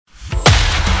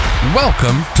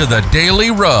Welcome to the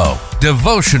Daily Row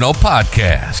Devotional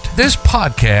Podcast. This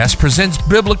podcast presents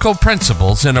biblical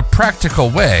principles in a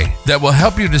practical way that will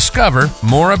help you discover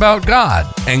more about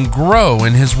God and grow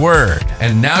in His Word.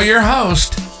 And now your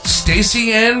host,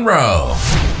 Stacey Ann Rowe.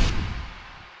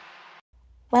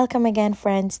 Welcome again,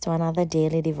 friends, to another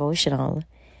daily devotional.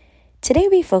 Today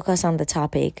we focus on the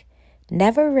topic,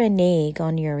 never renege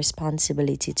on your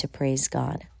responsibility to praise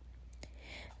God.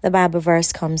 The Bible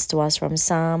verse comes to us from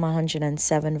Psalm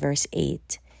 107, verse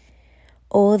 8.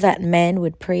 Oh, that men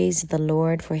would praise the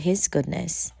Lord for His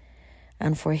goodness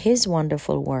and for His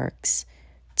wonderful works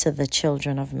to the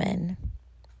children of men.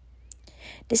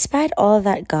 Despite all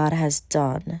that God has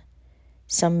done,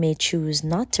 some may choose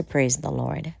not to praise the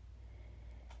Lord.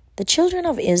 The children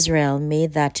of Israel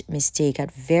made that mistake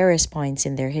at various points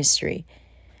in their history,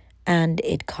 and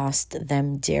it cost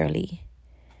them dearly.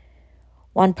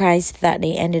 One price that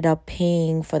they ended up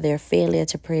paying for their failure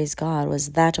to praise God was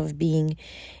that of being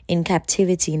in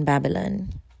captivity in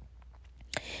Babylon.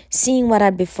 Seeing what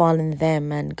had befallen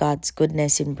them and God's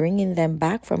goodness in bringing them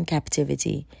back from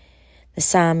captivity, the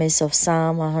psalmist of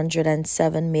Psalm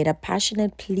 107 made a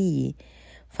passionate plea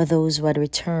for those who had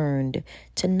returned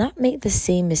to not make the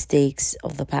same mistakes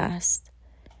of the past.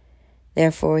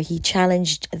 Therefore, he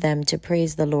challenged them to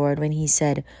praise the Lord when he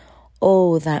said,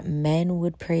 "Oh, that men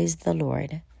would praise the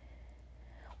Lord."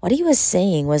 What he was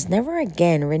saying was never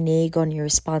again renege on your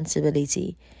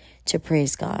responsibility to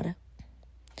praise God.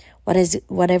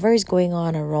 Whatever is going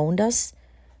on around us,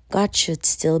 God should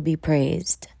still be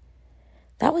praised.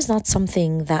 That was not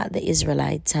something that the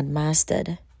Israelites had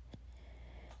mastered.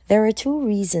 There are two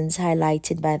reasons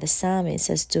highlighted by the psalmist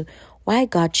as to why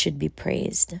God should be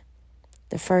praised.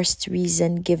 The first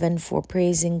reason given for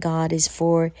praising God is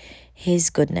for His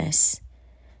goodness.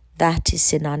 That is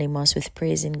synonymous with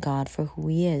praising God for who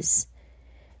He is.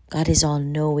 God is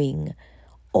all-knowing,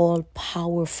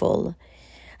 all-powerful,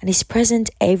 and is present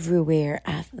everywhere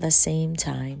at the same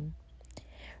time.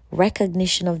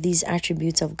 Recognition of these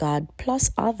attributes of God,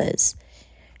 plus others,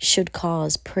 should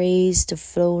cause praise to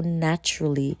flow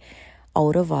naturally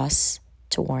out of us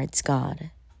towards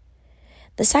God.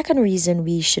 The second reason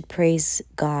we should praise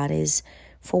God is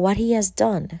for what He has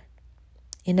done.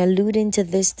 In alluding to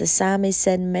this, the psalmist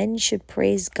said men should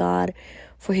praise God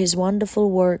for His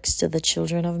wonderful works to the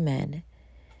children of men.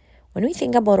 When we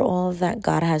think about all that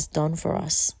God has done for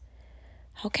us,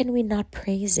 how can we not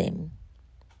praise Him?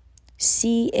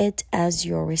 See it as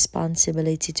your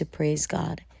responsibility to praise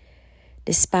God,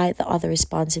 despite the other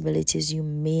responsibilities you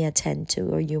may attend to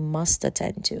or you must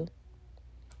attend to.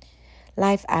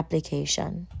 Life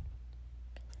application.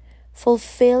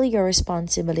 Fulfill your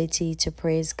responsibility to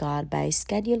praise God by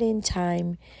scheduling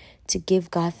time to give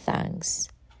God thanks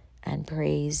and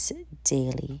praise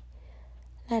daily.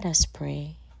 Let us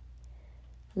pray.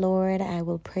 Lord, I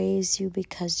will praise You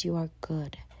because You are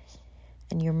good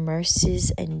and Your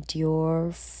mercies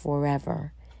endure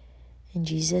forever. In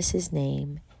Jesus'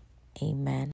 name, amen.